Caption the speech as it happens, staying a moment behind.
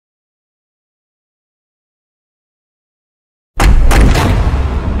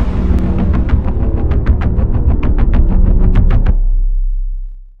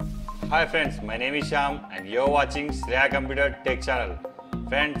Hi friends, my name is Shyam and you're watching Shreya Computer Tech Channel.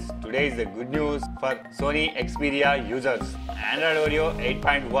 Friends, today is the good news for Sony Xperia users. Android Oreo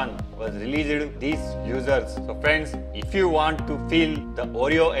 8.1 was released these users. So friends, if you want to feel the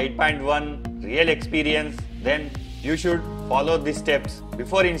Oreo 8.1 real experience, then you should follow these steps.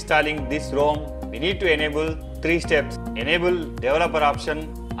 Before installing this ROM, we need to enable 3 steps. Enable developer option,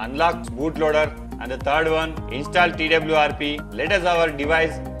 unlock bootloader, and the third one, install TWRP. Let us our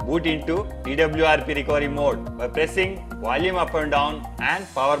device boot into TWRP recovery mode by pressing volume up and down and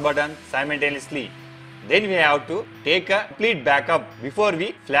power button simultaneously. Then we have to take a complete backup before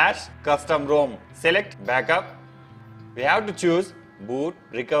we flash custom ROM. Select backup. We have to choose boot,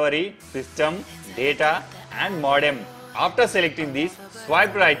 recovery, system, data and modem. After selecting these,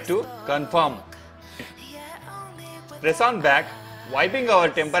 swipe right to confirm. Press on back. Wiping our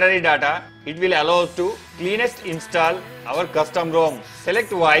temporary data, it will allow us to cleanest install our custom ROM.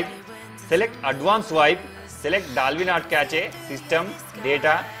 Select wipe, select advanced wipe, select Dolby Not Cache, system,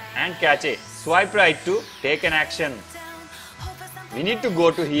 data and cache. Swipe right to take an action. We need to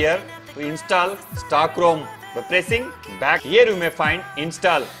go to here to install stock ROM. By pressing back, here you may find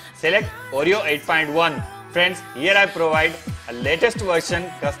install. Select Oreo 8.1. Friends, here I provide a latest version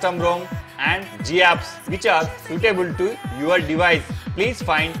custom ROM and G-apps which are suitable to your device. Please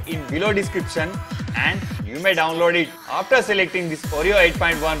find in below description and you may download it. After selecting this Oreo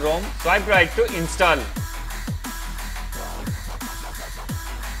 8.1 ROM, swipe right to install.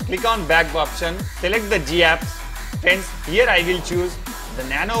 Click on back option, select the G-apps. Friends, here I will choose the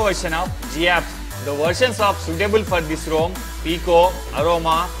nano version of G-apps. The versions of suitable for this ROM, Pico,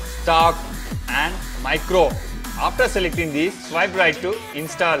 Aroma, Stock and Micro. After selecting these, swipe right to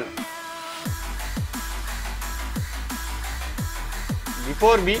install.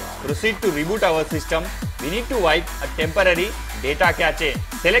 Before we proceed to reboot our system, we need to wipe a temporary data cache.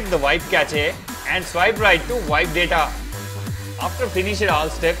 Select the wipe cache and swipe right to wipe data. After finishing all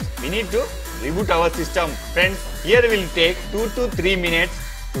steps, we need to reboot our system. Friends, here will take 2 to 3 minutes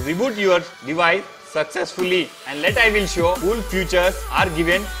to reboot your device successfully, and I will show cool features are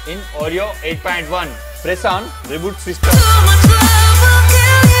given in Oreo 8.1. Press on reboot system.